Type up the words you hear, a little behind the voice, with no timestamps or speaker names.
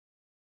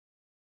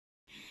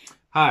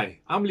Hi,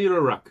 I'm Leroy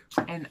Ruck.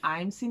 And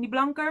I'm Cindy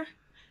Blanker.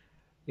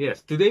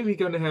 Yes, today we're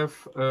going to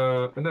have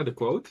another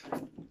quote.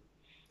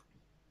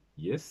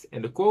 Yes,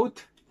 and the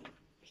quote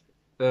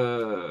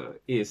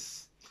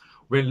is,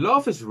 when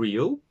love is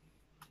real,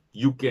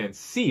 you can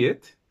see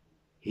it,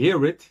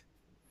 hear it,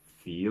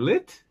 feel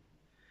it,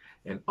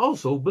 and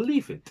also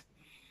believe it.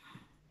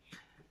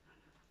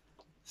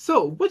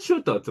 So, what's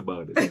your thoughts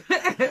about it?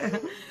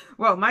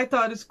 Well, my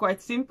thought is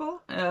quite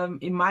simple.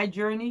 In my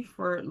journey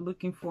for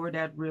looking for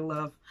that real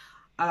love,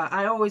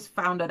 I always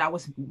found that I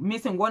was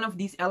missing one of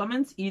these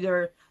elements.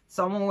 Either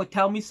someone would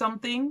tell me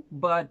something,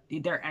 but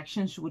their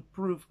actions would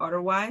prove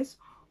otherwise,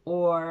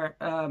 or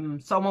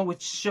someone would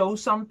show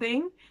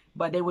something,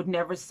 but they would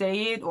never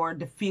say it, or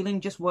the feeling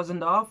just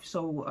wasn't off,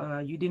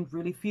 so you didn't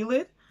really feel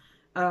it.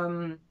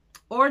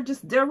 Or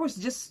just there was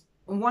just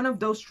one of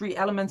those three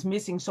elements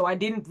missing, so I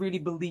didn't really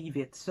believe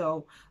it.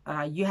 So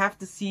you have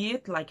to see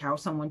it, like how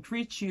someone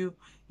treats you.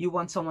 You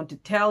want someone to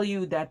tell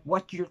you that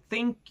what you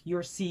think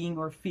you're seeing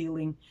or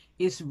feeling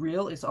is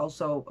real, is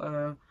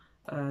also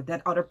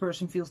that other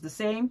person feels the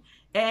same,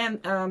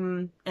 and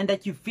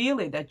that you feel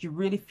it, that you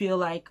really feel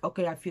like,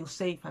 okay, I feel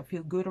safe, I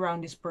feel good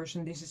around this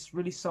person. This is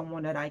really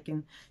someone that I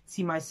can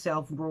see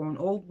myself growing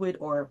old with,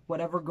 or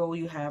whatever goal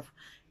you have,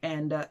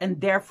 and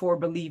therefore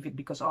believe it,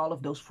 because all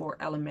of those four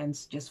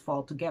elements just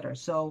fall together.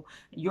 So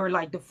you're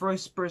like the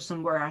first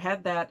person where I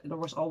had that. There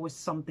was always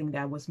something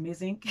that was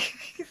missing.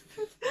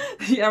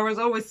 Yeah, there was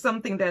always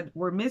something that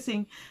we're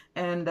missing,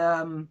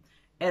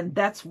 and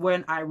that's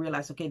when I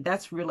realized, okay,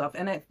 that's real love.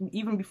 And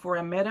even before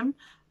I met him,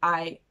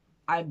 I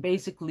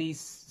basically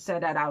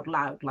said that out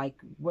loud, like,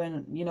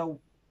 when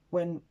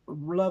when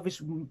love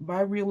is,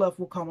 my real love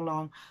will come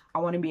along, I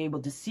want to be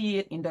able to see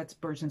it in that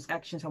person's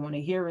actions. I want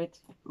to hear it,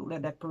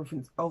 let that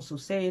person also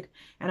say it,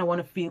 and I want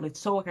to feel it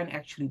so I can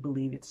actually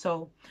believe it.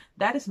 So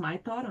that is my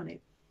thought on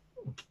it.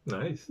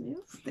 Nice.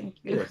 Yes, thank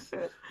you. Yes.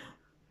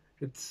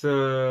 It's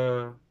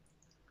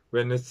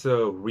when it's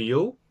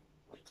real,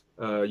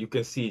 you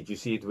can see it. You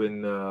see it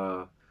when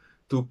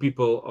two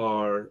people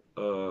are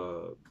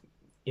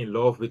in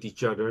love with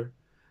each other.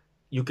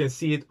 You can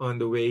see it on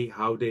the way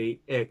how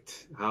they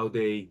act, how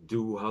they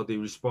do, how they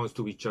respond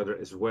to each other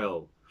as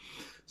well.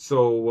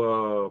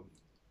 So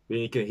when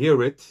you can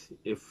hear it,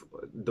 if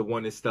the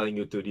one is telling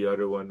you to the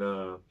other one,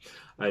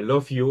 I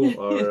love you,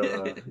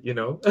 or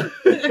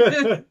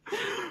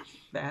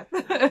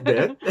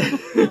that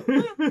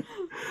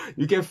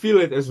you can feel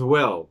it as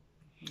well,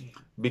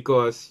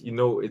 because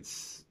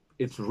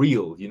it's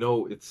real.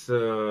 It's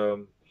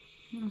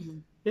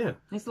yeah.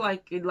 It's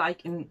like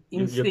an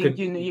instinct.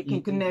 You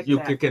can connect. You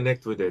can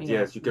connect with it. Yeah.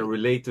 Yes, you can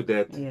relate to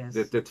that. Yes.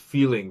 That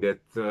feeling.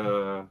 That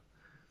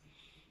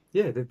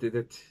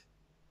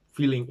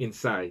feeling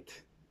inside.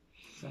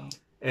 So.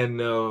 And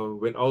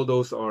when all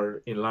those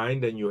are in line,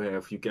 then you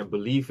can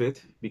believe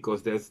it,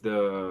 because that's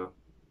the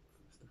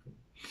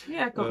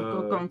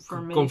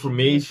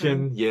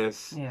confirmation.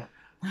 Yes. Yeah.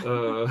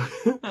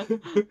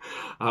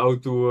 How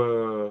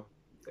to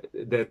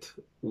that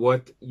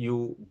what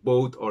you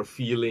both are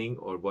feeling,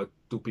 or what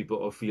two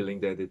people are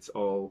feeling, that it's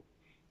all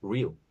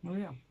real.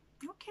 Yeah.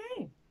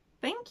 Okay.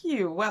 Thank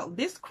you. Well,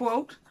 this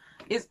quote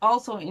is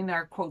also in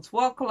our quotes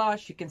wall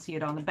collage. You can see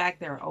it on the back.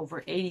 There are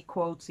over 80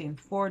 quotes in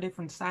 4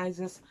 different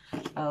sizes,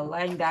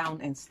 lying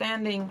down and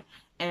standing.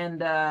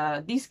 And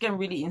these can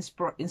really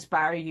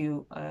inspire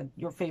you,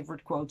 your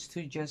favorite quotes,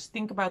 to just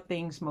think about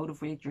things,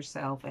 motivate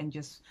yourself, and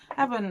just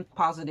have a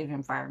positive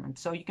environment.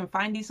 So you can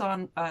find these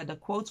on the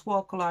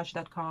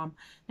quoteswallcollage.com,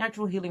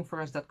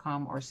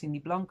 naturalhealingforus.com, or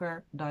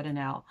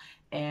cindyblanker.nl.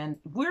 And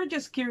we're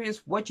just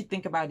curious what you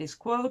think about this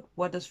quote.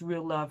 What does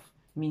real love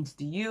means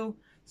to you?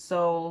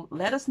 So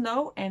let us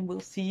know, and we'll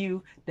see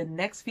you the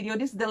next video.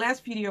 This is the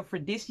last video for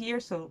this year,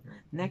 so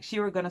next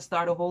year we're going to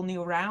start a whole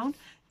new round,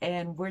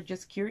 and we're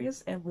just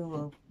curious, and we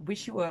will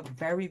wish you a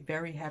very,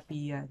 very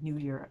happy new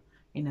year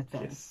in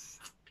advance.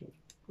 Yes.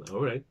 Okay.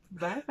 All right.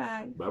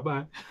 Bye-bye.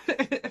 Bye-bye.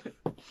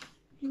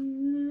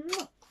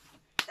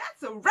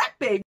 That's a wrap,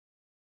 baby.